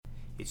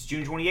It's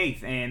June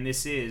 28th, and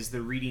this is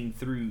the Reading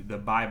Through the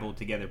Bible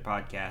Together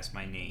podcast.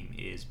 My name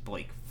is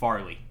Blake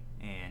Farley,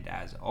 and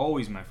as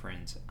always, my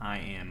friends, I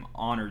am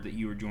honored that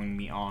you are joining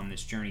me on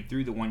this journey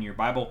through the one-year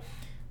Bible.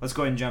 Let's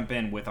go ahead and jump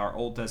in with our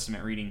Old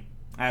Testament reading.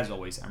 As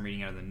always, I'm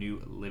reading out of the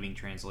New Living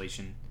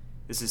Translation.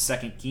 This is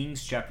 2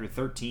 Kings chapter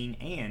 13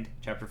 and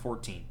chapter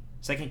 14.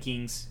 2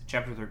 Kings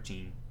chapter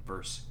 13,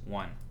 verse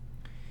 1.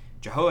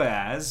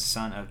 Jehoahaz,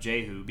 son of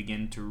Jehu,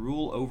 began to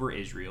rule over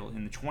Israel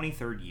in the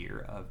 23rd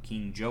year of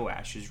King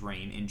Joash's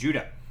reign in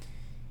Judah.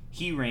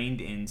 He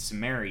reigned in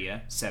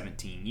Samaria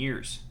 17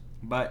 years.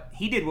 But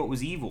he did what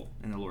was evil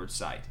in the Lord's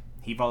sight.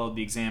 He followed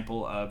the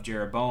example of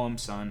Jeroboam,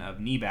 son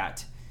of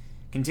Nebat,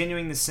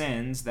 continuing the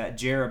sins that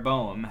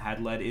Jeroboam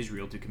had led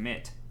Israel to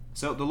commit.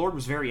 So the Lord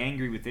was very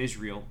angry with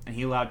Israel, and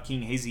he allowed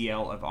King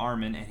Hazael of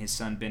Aram and his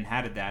son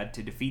Ben-Hadad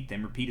to defeat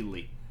them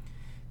repeatedly.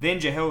 Then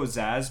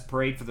Jehoahaz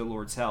prayed for the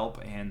Lord's help,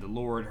 and the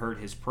Lord heard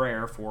his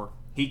prayer, for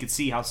he could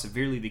see how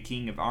severely the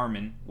king of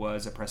Aram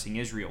was oppressing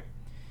Israel.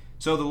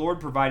 So the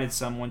Lord provided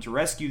someone to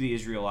rescue the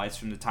Israelites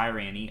from the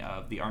tyranny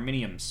of the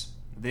Arameans.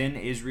 Then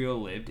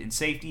Israel lived in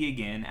safety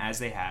again as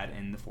they had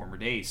in the former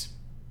days.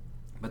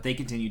 But they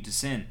continued to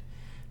sin,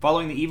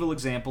 following the evil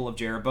example of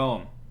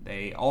Jeroboam.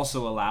 They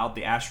also allowed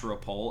the Asherah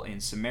pole in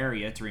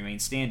Samaria to remain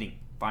standing.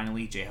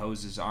 Finally,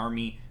 Jehoahaz's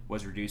army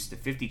was reduced to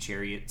 50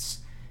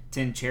 chariots,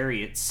 10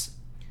 chariots.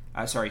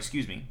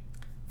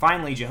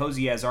 Finally,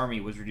 Jehoahaz's army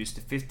was reduced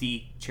to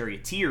 50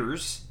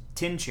 charioteers,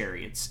 10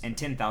 chariots, and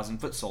 10,000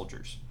 foot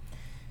soldiers.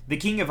 The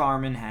king of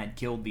Aram had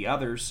killed the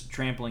others,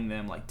 trampling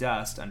them like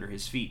dust under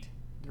his feet.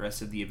 The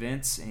rest of the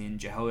events in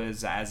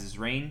Jehoahaz's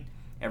reign,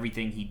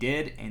 everything he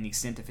did, and the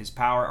extent of his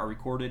power are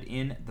recorded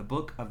in the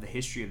book of the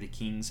history of the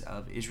kings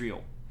of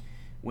Israel.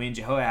 When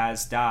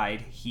Jehoahaz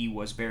died, he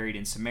was buried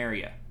in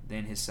Samaria.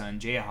 Then his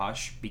son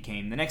Jehoash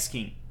became the next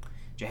king.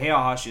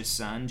 Jehoash's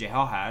son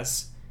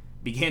Jehoahaz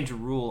began to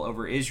rule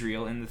over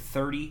Israel in the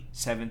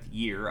 37th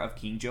year of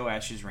King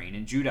Joash's reign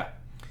in Judah.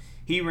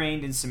 He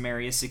reigned in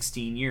Samaria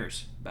 16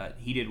 years, but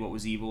he did what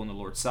was evil in the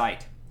Lord's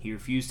sight. He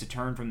refused to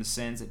turn from the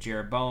sins that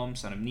Jeroboam,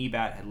 son of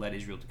Nebat, had led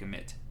Israel to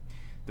commit.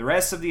 The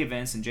rest of the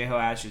events in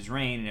Jehoash's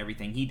reign and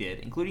everything he did,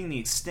 including the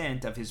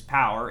extent of his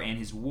power and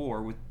his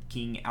war with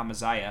King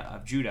Amaziah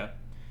of Judah,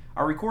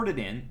 are recorded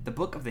in the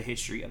book of the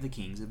history of the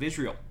kings of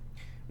Israel.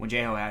 When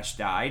Jehoash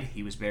died,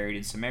 he was buried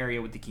in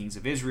Samaria with the kings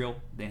of Israel.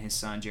 Then his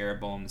son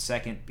Jeroboam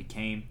II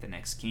became the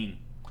next king.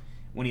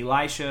 When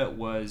Elisha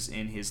was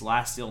in his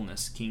last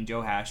illness, King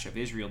Joash of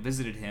Israel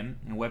visited him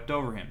and wept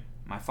over him.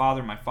 My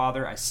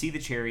father, I see the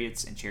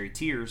chariots and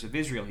charioteers of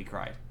Israel," he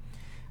cried.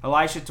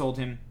 Elisha told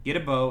him, "Get a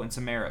bow and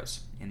some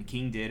arrows." And the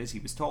king did as he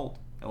was told.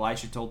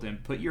 Elisha told him,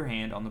 "Put your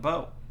hand on the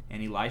bow."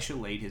 And Elisha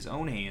laid his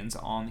own hands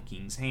on the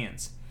king's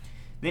hands.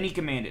 Then he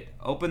commanded,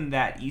 "Open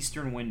that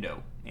eastern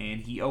window."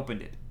 And he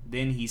opened it.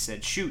 Then he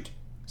said, "Shoot."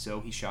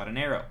 So he shot an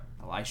arrow.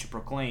 Elisha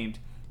proclaimed,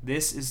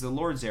 "This is the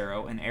Lord's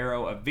arrow, an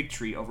arrow of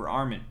victory over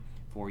Aram,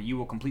 for you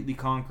will completely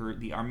conquer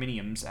the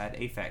Arameans at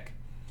Aphek."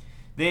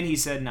 Then he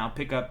said, "Now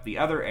pick up the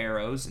other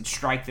arrows and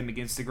strike them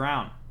against the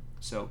ground."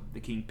 So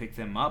the king picked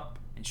them up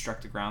and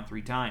struck the ground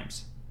 3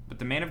 times. But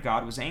the man of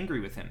God was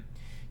angry with him.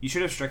 "You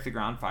should have struck the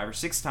ground 5 or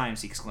 6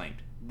 times, he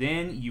exclaimed.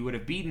 "Then you would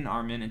have beaten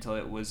Aram until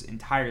it was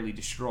entirely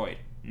destroyed.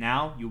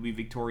 Now you will be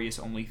victorious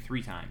only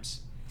 3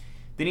 times.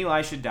 Then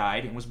Elisha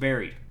died and was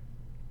buried.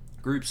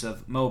 Groups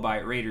of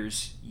Moabite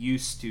raiders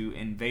used to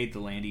invade the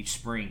land each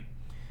spring.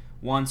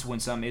 Once, when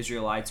some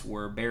Israelites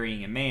were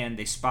burying a man,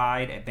 they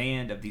spied a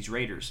band of these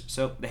raiders.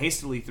 So they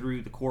hastily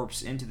threw the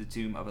corpse into the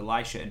tomb of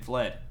Elisha and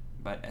fled.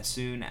 But as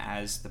soon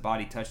as the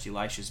body touched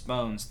Elisha's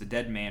bones, the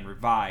dead man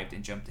revived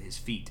and jumped to his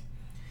feet.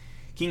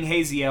 King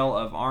Hazael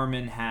of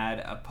Aram had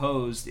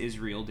opposed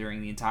Israel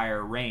during the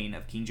entire reign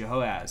of King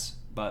Jehoahaz,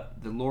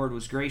 but the Lord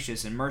was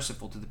gracious and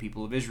merciful to the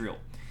people of Israel.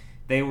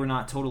 They were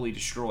not totally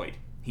destroyed.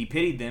 He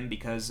pitied them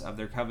because of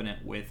their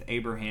covenant with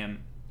Abraham,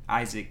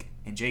 Isaac,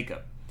 and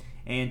Jacob.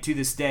 And to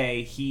this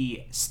day,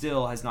 he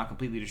still has not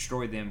completely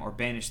destroyed them or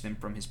banished them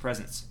from his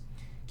presence.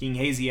 King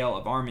Hazael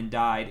of Aram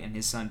died, and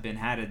his son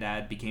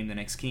Ben-Hadad became the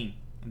next king.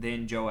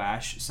 Then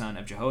Joash, son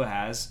of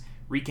Jehoahaz,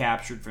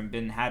 recaptured from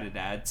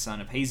Ben-Hadad,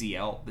 son of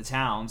Hazael, the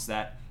towns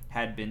that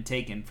had been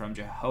taken from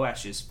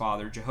Jehoash's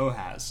father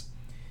Jehoahaz.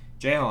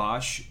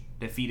 Jehoash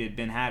defeated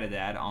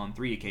Ben-Hadad on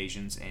 3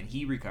 occasions, and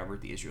he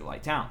recovered the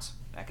Israelite towns.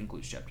 That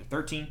concludes chapter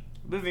 13.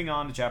 Moving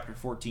on to chapter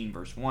 14,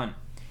 verse 1.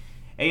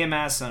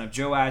 Ahimaaz, son of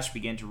Joash,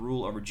 began to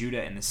rule over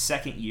Judah in the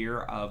 2nd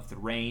year of the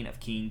reign of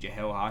King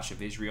Jehoash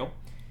of Israel.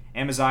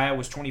 Amaziah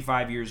was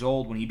 25 years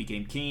old when he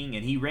became king,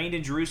 and he reigned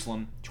in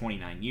Jerusalem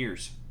 29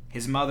 years.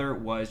 His mother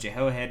was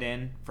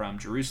Jehoiadan from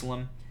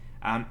Jerusalem.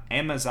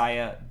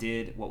 Amaziah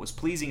did what was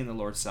pleasing in the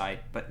Lord's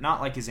sight, but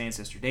not like his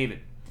ancestor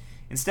David.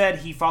 Instead,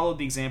 he followed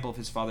the example of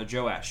his father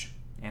Joash.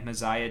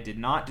 Amaziah did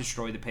not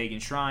destroy the pagan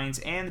shrines,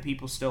 and the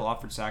people still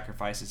offered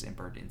sacrifices and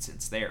burned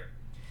incense there.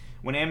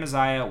 When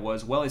Amaziah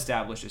was well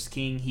established as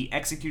king, he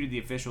executed the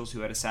officials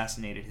who had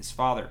assassinated his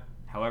father.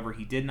 However,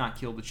 he did not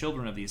kill the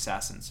children of the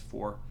assassins,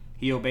 for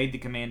he obeyed the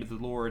command of the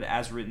Lord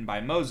as written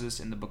by Moses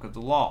in the book of the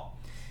law.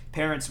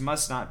 Parents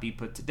must not be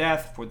put to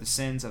death for the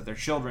sins of their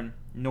children,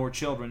 nor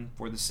children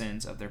for the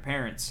sins of their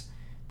parents.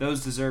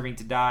 Those deserving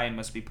to die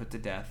must be put to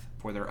death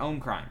for their own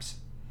crimes.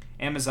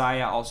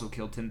 Amaziah also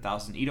killed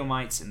 10,000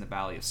 Edomites in the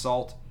Valley of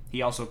Salt.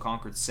 He also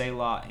conquered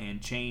Selah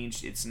and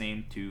changed its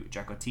name to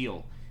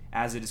Jacoteel,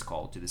 as it is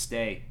called to this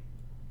day.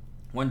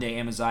 One day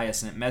Amaziah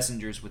sent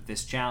messengers with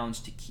this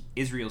challenge to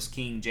Israel's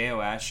king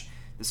Jehoash,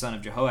 the son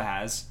of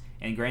Jehoahaz,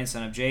 and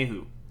grandson of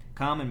Jehu.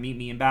 Come and meet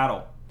me in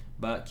battle.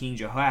 But King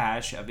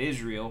Jehoash of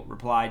Israel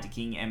replied to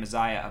King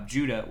Amaziah of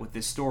Judah with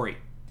this story.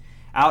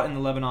 Out in the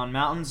Lebanon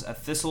mountains, a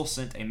thistle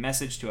sent a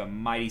message to a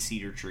mighty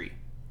cedar tree.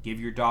 Give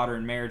your daughter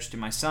in marriage to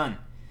my son.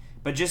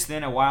 But just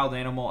then a wild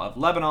animal of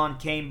Lebanon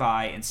came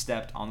by and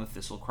stepped on the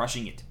thistle,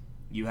 crushing it.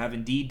 You have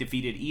indeed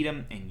defeated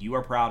Edom, and you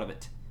are proud of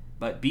it.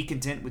 But be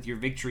content with your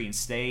victory and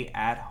stay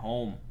at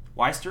home.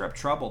 Why stir up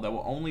trouble that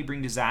will only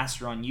bring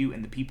disaster on you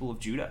and the people of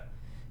Judah?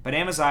 But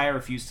Amaziah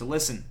refused to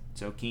listen.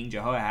 So King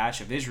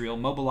Jehoash of Israel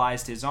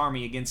mobilized his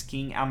army against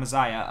King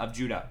Amaziah of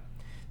Judah.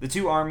 The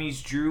two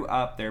armies drew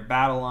up their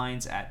battle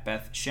lines at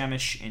Beth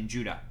Shemesh in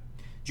Judah.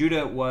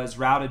 Judah was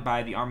routed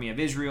by the army of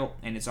Israel,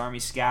 and its army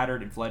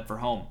scattered and fled for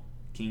home.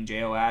 King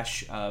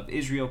Jehoash of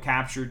Israel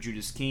captured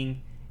Judah's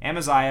king,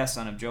 Amaziah,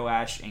 son of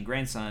Joash and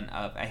grandson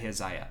of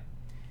Ahaziah,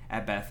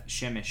 at Beth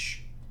Shemesh.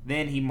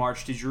 Then he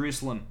marched to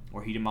Jerusalem,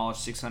 where he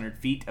demolished 600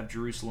 feet of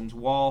Jerusalem's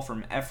wall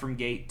from Ephraim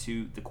Gate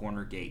to the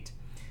corner gate.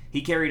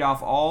 He carried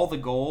off all the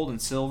gold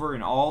and silver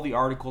and all the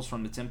articles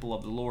from the temple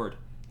of the Lord.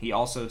 He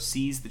also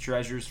seized the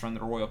treasures from the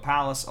royal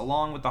palace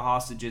along with the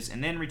hostages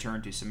and then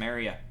returned to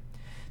Samaria.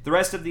 The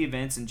rest of the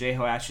events in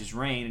Jehoash's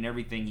reign and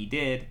everything he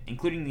did,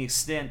 including the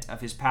extent of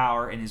his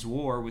power and his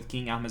war with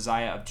King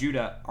Amaziah of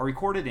Judah, are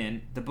recorded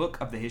in the book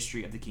of the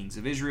history of the kings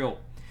of Israel.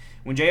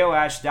 When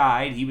Jehoash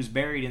died, he was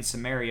buried in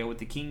Samaria with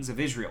the kings of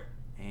Israel,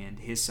 and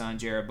his son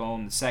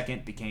Jeroboam II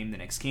became the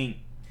next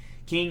king.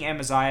 King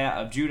Amaziah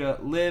of Judah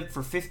lived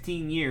for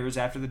 15 years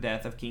after the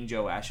death of King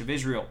Joash of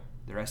Israel.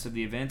 The rest of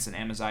the events in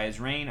Amaziah's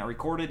reign are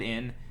recorded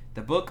in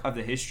the book of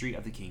the history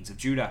of the kings of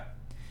Judah.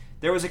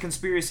 There was a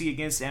conspiracy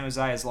against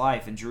Amaziah's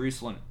life in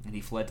Jerusalem, and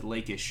he fled to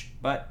Lachish.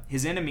 But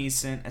his enemies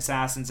sent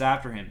assassins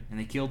after him, and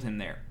they killed him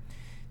there.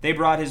 They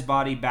brought his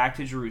body back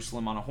to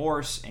Jerusalem on a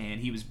horse, and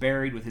he was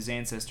buried with his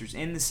ancestors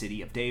in the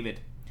city of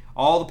David.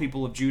 All the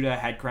people of Judah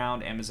had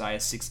crowned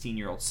Amaziah's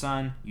 16-year-old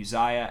son,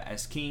 Uzziah,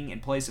 as king in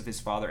place of his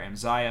father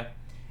Amaziah.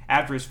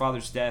 After his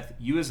father's death,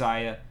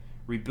 Uzziah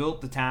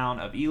rebuilt the town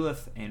of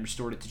Elath and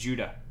restored it to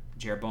Judah.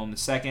 Jeroboam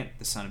II,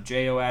 the son of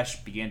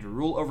Jehoash, began to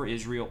rule over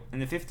Israel in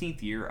the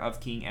 15th year of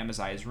King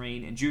Amaziah's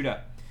reign in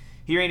Judah.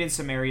 He reigned in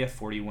Samaria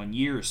 41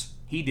 years.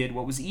 He did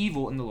what was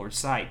evil in the Lord's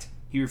sight.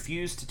 He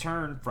refused to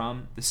turn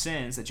from the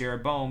sins that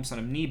Jeroboam, son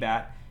of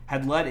Nebat,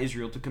 had led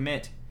Israel to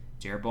commit.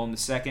 Jeroboam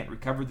II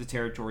recovered the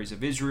territories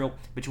of Israel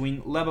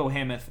between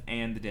Lebo-Hamath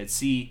and the Dead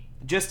Sea,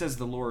 just as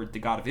the Lord, the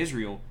God of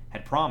Israel,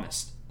 had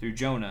promised through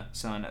Jonah,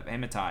 son of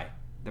Amittai,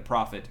 the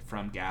prophet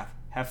from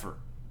Gath-Hepher.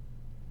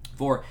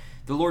 For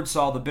the Lord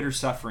saw the bitter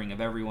suffering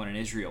of everyone in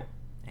Israel,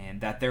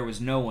 and that there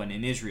was no one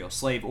in Israel,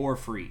 slave or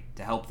free,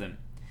 to help them.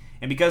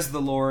 And because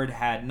the Lord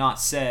had not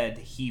said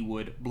he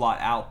would blot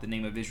out the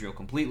name of Israel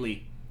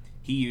completely,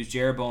 he used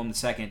Jeroboam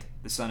II,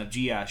 the son of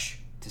Joash,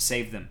 to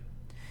save them.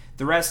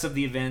 The rest of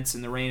the events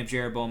in the reign of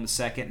Jeroboam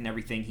II and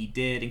everything he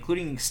did,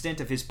 including the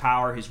extent of his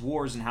power, his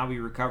wars, and how he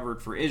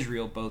recovered for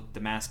Israel both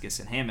Damascus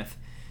and Hamath,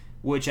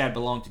 which had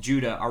belonged to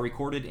Judah, are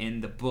recorded in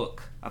the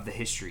book of the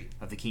history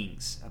of the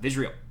kings of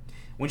Israel.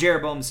 When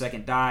Jeroboam II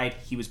died,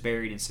 he was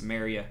buried in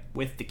Samaria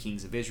with the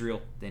kings of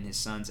Israel. Then his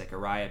son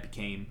Zechariah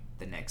became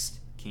the next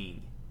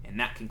king. And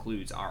that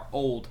concludes our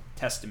Old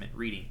Testament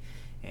reading.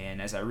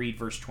 And as I read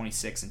verse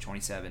 26 and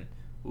 27,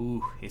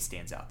 it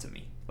stands out to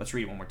me. Let's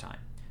read it one more time.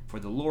 For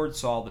the Lord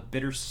saw the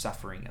bitter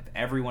suffering of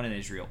everyone in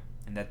Israel,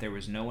 and that there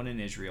was no one in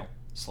Israel,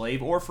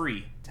 slave or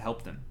free, to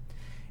help them.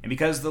 And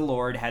because the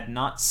Lord had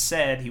not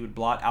said he would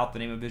blot out the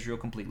name of Israel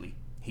completely,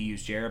 he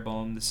used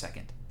Jeroboam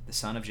II, the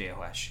son of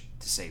Jehoash,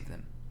 to save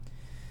them.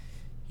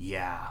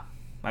 Yeah,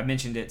 I've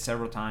mentioned it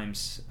several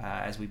times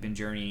as we've been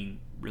journeying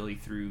really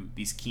through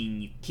these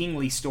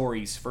kingly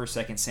stories,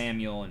 1st, 2nd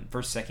Samuel and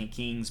 1st, 2nd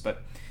Kings,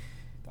 but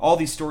all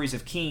these stories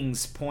of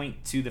kings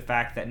point to the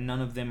fact that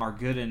none of them are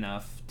good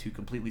enough to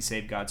completely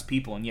save God's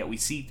people, and yet we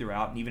see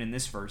throughout, and even in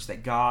this verse,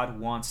 that God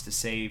wants to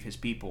save his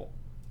people.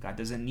 God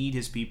doesn't need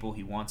his people,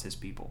 he wants his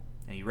people.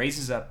 And he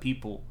raises up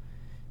people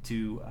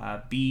to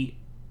be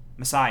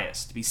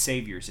messiahs, to be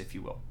saviors, if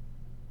you will.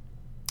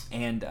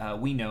 And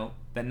we know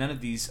that none of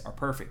these are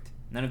perfect.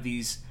 None of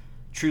these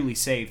truly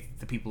save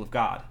the people of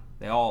God.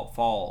 They all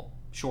fall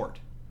short.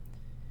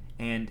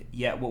 And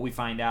yet what we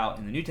find out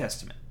in the New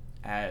Testament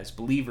as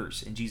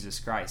believers in Jesus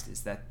Christ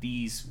is that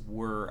these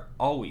were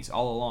always,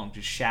 all along,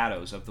 just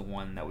shadows of the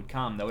one that would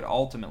come, that would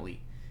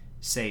ultimately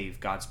save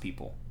God's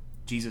people.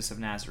 Jesus of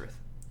Nazareth,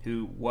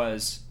 who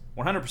was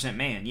 100%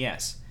 man,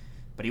 yes,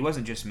 but he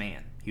wasn't just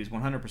man. He was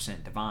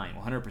 100% divine,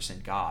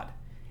 100% God.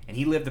 And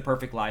he lived the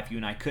perfect life you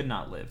and I could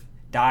not live,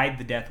 died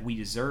the death we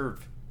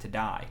deserve to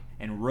die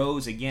and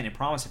rose again and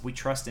promised if we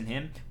trust in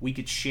him, we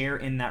could share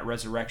in that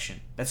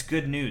resurrection. That's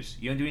good news.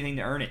 You don't do anything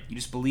to earn it. You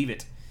just believe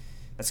it.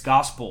 That's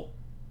gospel.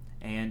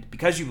 And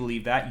because you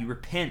believe that, you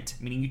repent,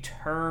 meaning you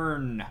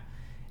turn.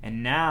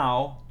 And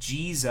now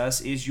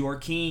Jesus is your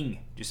king.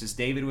 Just as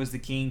David was the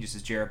king, just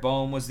as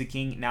Jeroboam was the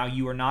king, now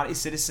you are not a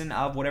citizen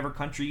of whatever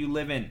country you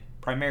live in,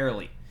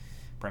 primarily.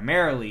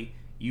 Primarily,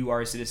 you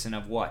are a citizen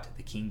of what?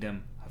 The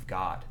kingdom of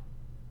God.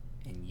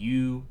 And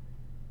you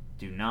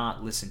do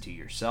not listen to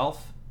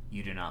yourself.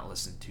 You do not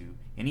listen to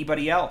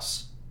anybody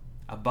else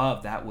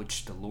above that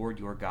which the Lord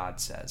your God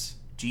says.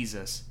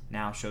 Jesus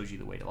now shows you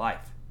the way to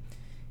life.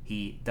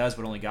 He does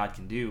what only God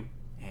can do,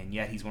 and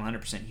yet he's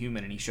 100%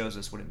 human, and he shows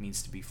us what it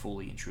means to be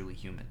fully and truly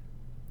human.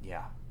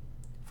 Yeah.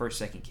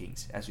 1st, 2nd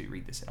Kings, as we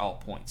read this, it all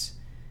points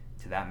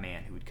to that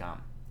man who would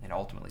come and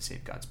ultimately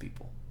save God's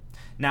people.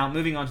 Now,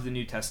 moving on to the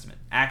New Testament.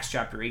 Acts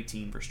chapter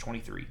 18, verse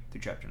 23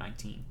 through chapter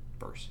 19,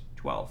 verse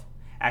 12.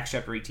 Acts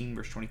chapter 18,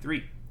 verse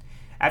 23.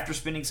 After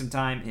spending some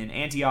time in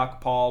Antioch,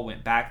 Paul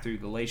went back through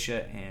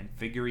Galatia and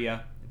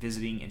Phrygia,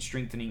 visiting and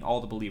strengthening all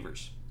the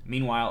believers.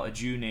 Meanwhile, a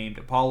Jew named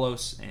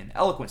Apollos, an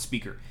eloquent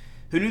speaker,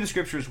 who knew the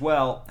Scriptures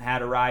well,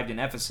 had arrived in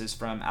Ephesus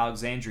from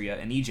Alexandria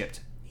in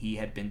Egypt. He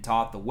had been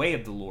taught the way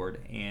of the Lord,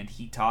 and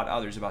he taught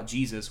others about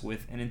Jesus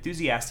with an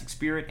enthusiastic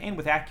spirit and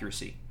with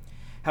accuracy.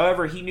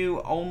 However, he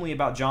knew only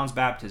about John's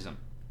baptism.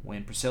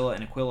 When Priscilla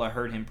and Aquila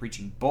heard him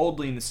preaching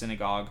boldly in the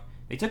synagogue,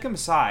 they took him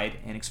aside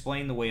and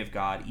explained the way of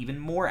God even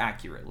more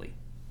accurately.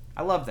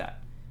 I love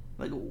that.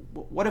 Like,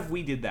 what if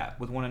we did that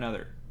with one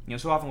another?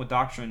 So often with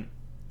doctrine,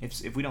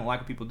 if we don't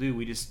like what people do,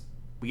 we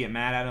get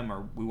mad at them,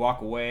 or we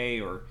walk away,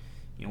 or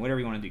whatever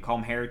you want to do, call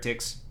them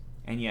heretics.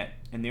 And yet,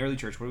 in the early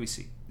church, what do we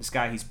see? This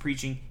guy, he's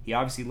preaching. He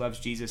obviously loves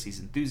Jesus. He's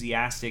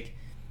enthusiastic.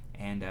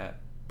 And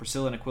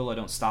Priscilla and Aquila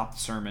don't stop the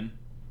sermon.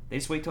 They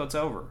just wait till it's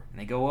over. And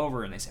they go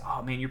over and they say,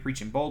 oh man, you're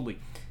preaching boldly.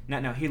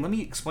 Now, here, let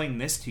me explain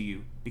this to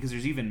you, because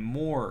there's even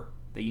more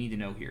that you need to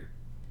know here.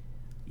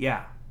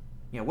 Yeah,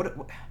 what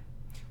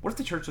if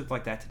the church looked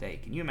like that today?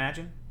 Can you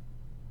imagine?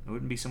 There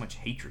wouldn't be so much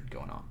hatred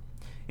going on.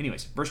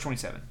 Anyways, verse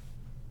 27.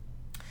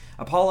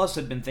 Apollos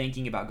had been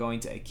thinking about going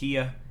to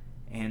Achaia,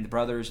 and the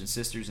brothers and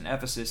sisters in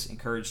Ephesus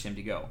encouraged him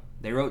to go.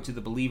 They wrote to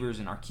the believers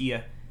in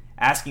Achaia,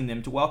 asking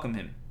them to welcome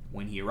him.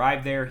 When he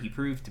arrived there, he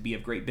proved to be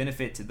of great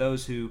benefit to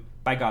those who,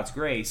 by God's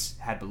grace,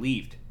 had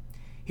believed.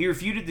 He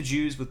refuted the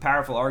Jews with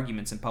powerful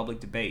arguments in public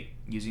debate,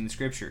 using the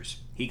Scriptures.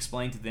 He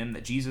explained to them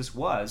that Jesus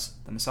was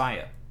the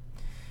Messiah.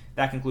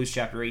 That concludes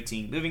chapter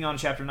 18. Moving on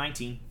to chapter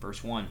 19,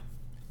 verse 1.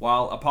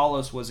 While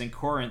Apollos was in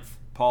Corinth,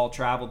 Paul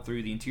traveled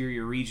through the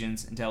interior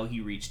regions until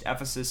he reached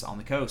Ephesus on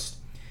the coast,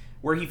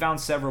 where he found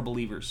several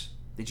believers.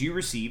 Did you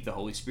receive the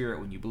Holy Spirit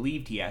when you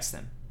believed? He asked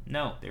them.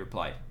 No, they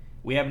replied.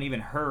 We haven't even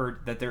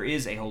heard that there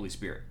is a Holy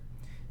Spirit.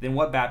 Then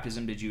what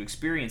baptism did you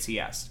experience? He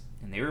asked.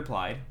 And they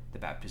replied, the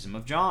baptism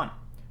of John.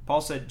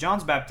 Paul said,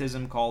 John's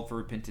baptism called for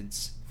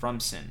repentance from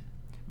sin.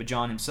 But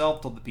John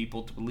himself told the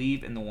people to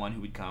believe in the one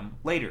who would come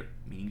later,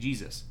 meaning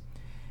Jesus.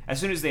 As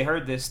soon as they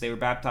heard this, they were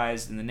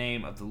baptized in the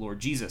name of the Lord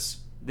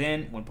Jesus.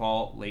 Then, when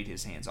Paul laid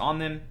his hands on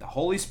them, the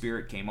Holy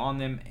Spirit came on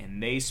them,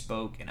 and they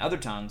spoke in other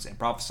tongues and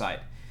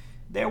prophesied.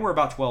 There were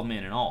about 12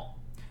 men in all.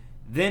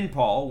 Then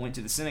Paul went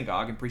to the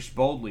synagogue and preached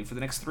boldly for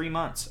the next 3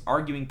 months,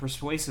 arguing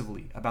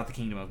persuasively about the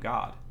kingdom of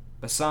God.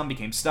 But some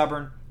became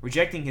stubborn,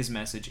 rejecting his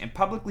message and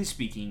publicly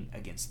speaking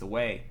against the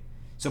way.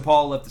 So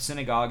Paul left the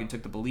synagogue and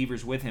took the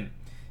believers with him.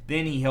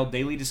 Then he held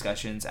daily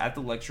discussions at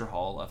the lecture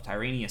hall of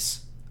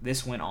Tyrannus.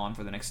 This went on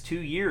for the next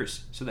 2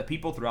 years, so that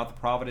people throughout the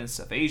province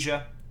of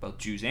Asia, both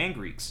Jews and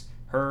Greeks,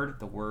 heard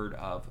the word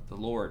of the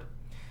Lord.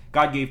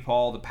 God gave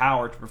Paul the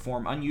power to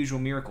perform unusual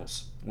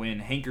miracles. When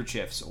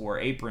handkerchiefs or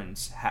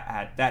aprons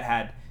that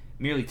had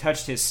merely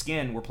touched his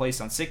skin were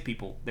placed on sick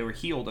people, they were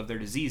healed of their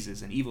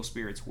diseases, and evil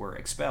spirits were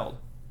expelled.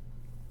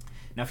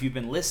 Now, if you've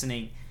been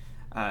listening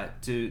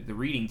to the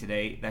reading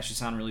today, that should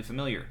sound really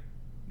familiar.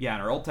 Yeah,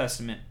 in our Old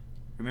Testament,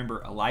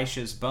 remember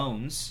Elisha's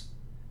bones.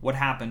 What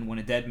happened when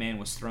a dead man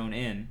was thrown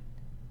in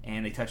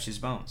and they touched his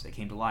bones? They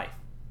came to life.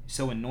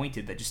 So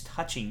anointed that just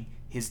touching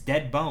his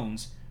dead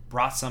bones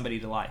brought somebody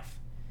to life.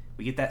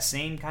 We get that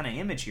same kind of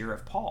image here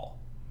of Paul.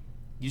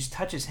 You just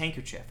touch his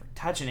handkerchief or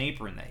touch an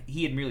apron that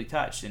he had merely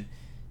touched, and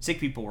sick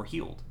people were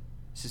healed.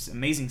 It's just an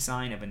amazing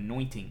sign of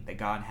anointing that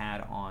God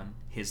had on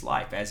his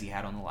life, as he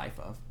had on the life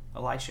of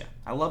Elisha.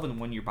 I love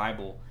when your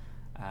Bible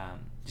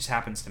just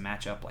happens to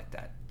match up like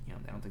that.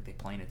 I don't think they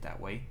plan it that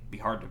way. It'd be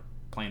hard to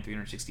plan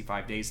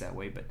 365 days that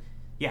way, but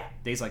yeah,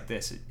 days like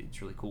this,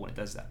 it's really cool when it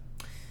does that.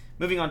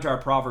 Moving on to our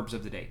Proverbs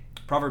of the day.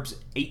 Proverbs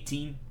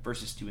 18,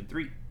 verses 2 and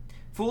 3.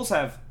 Fools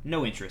have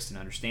no interest in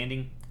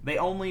understanding. They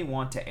only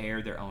want to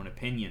air their own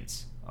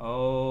opinions.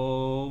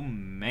 Oh,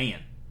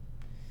 man.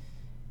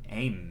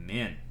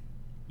 Amen.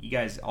 You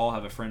guys all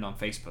have a friend on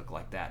Facebook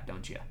like that,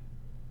 don't you?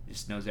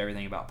 Just knows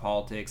everything about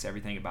politics,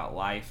 everything about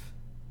life.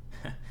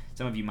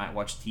 Some of you might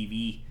watch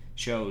TV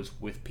shows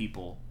with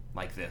people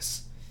like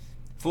this.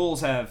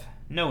 Fools have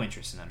no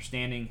interest in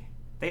understanding.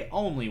 They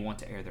only want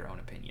to air their own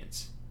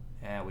opinions.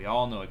 Yeah, we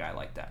all know a guy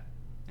like that.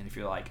 And if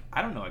you're like,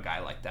 I don't know a guy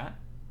like that,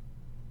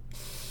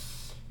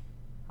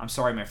 I'm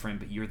sorry, my friend,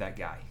 but you're that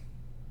guy.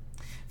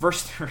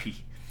 Verse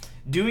 3,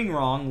 doing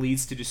wrong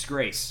leads to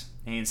disgrace,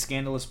 and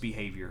scandalous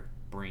behavior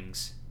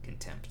brings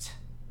contempt.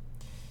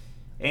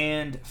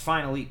 And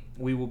finally,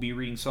 we will be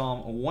reading Psalm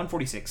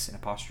 146 in a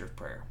posture of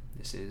prayer.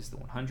 This is the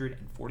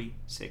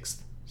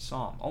 146th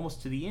Psalm,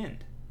 almost to the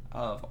end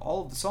of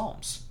all of the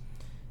Psalms.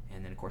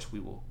 And then, of course, we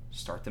will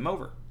start them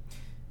over.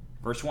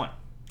 Verse 1,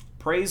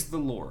 praise the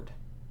Lord.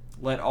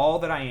 Let all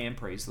that I am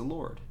praise the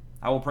Lord.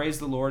 I will praise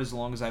the Lord as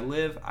long as I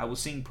live. I will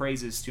sing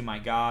praises to my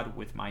God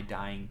with my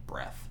dying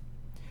breath.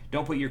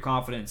 Don't put your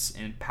confidence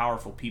in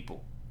powerful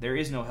people. There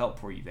is no help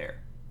for you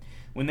there.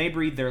 When they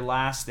breathe their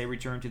last, they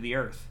return to the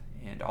earth,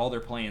 and all their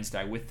plans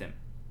die with them.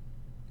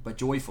 But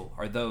joyful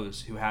are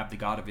those who have the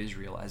God of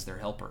Israel as their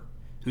helper,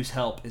 whose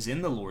help is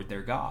in the Lord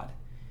their God.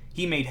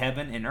 He made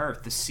heaven and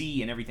earth, the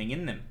sea, and everything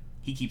in them.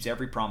 He keeps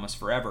every promise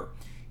forever.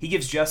 He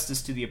gives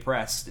justice to the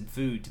oppressed and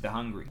food to the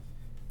hungry.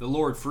 The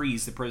Lord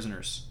frees the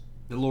prisoners.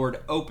 The Lord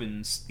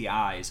opens the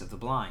eyes of the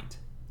blind.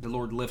 The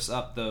Lord lifts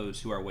up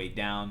those who are weighed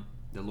down.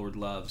 The Lord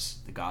loves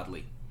the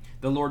godly.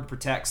 The Lord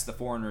protects the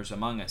foreigners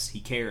among us. He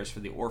cares for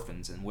the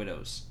orphans and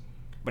widows.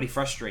 But he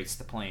frustrates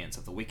the plans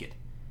of the wicked.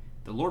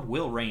 The Lord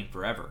will reign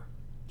forever.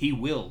 He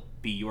will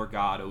be your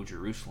God, O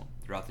Jerusalem,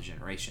 throughout the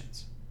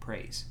generations.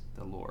 Praise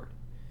the Lord.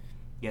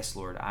 Yes,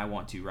 Lord, I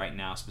want to right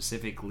now,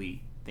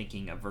 specifically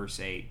thinking of verse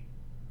 8,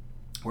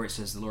 where it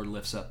says the Lord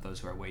lifts up those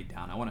who are weighed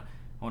down. I want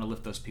to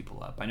lift those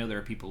people up. I know there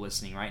are people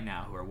listening right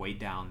now who are weighed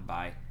down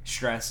by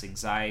stress,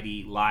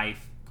 anxiety,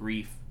 life,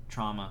 grief,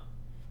 trauma.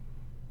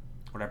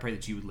 Lord, I pray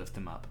that you would lift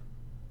them up.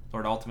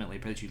 Lord, ultimately, I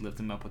pray that you'd lift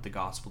them up with the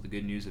gospel, the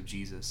good news of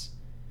Jesus,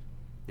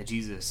 that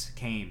Jesus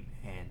came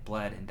and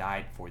bled and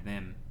died for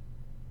them,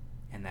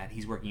 and that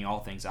he's working all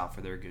things out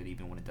for their good,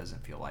 even when it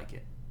doesn't feel like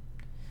it.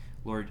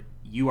 Lord,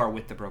 you are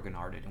with the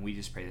brokenhearted, and we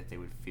just pray that they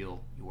would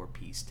feel your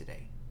peace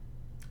today.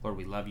 Lord,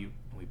 we love you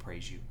and we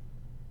praise you.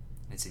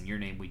 And it's in your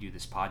name we do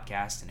this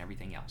podcast and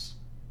everything else.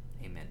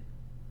 Amen.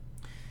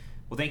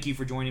 Well, thank you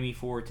for joining me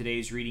for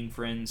today's reading,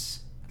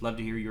 friends. I'd love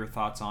to hear your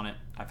thoughts on it.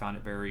 I found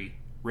it very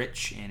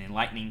rich and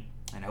enlightening,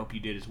 and I hope you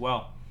did as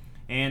well.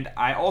 And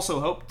I also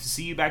hope to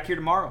see you back here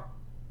tomorrow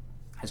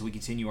as we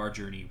continue our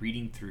journey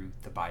reading through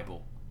the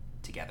Bible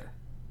together.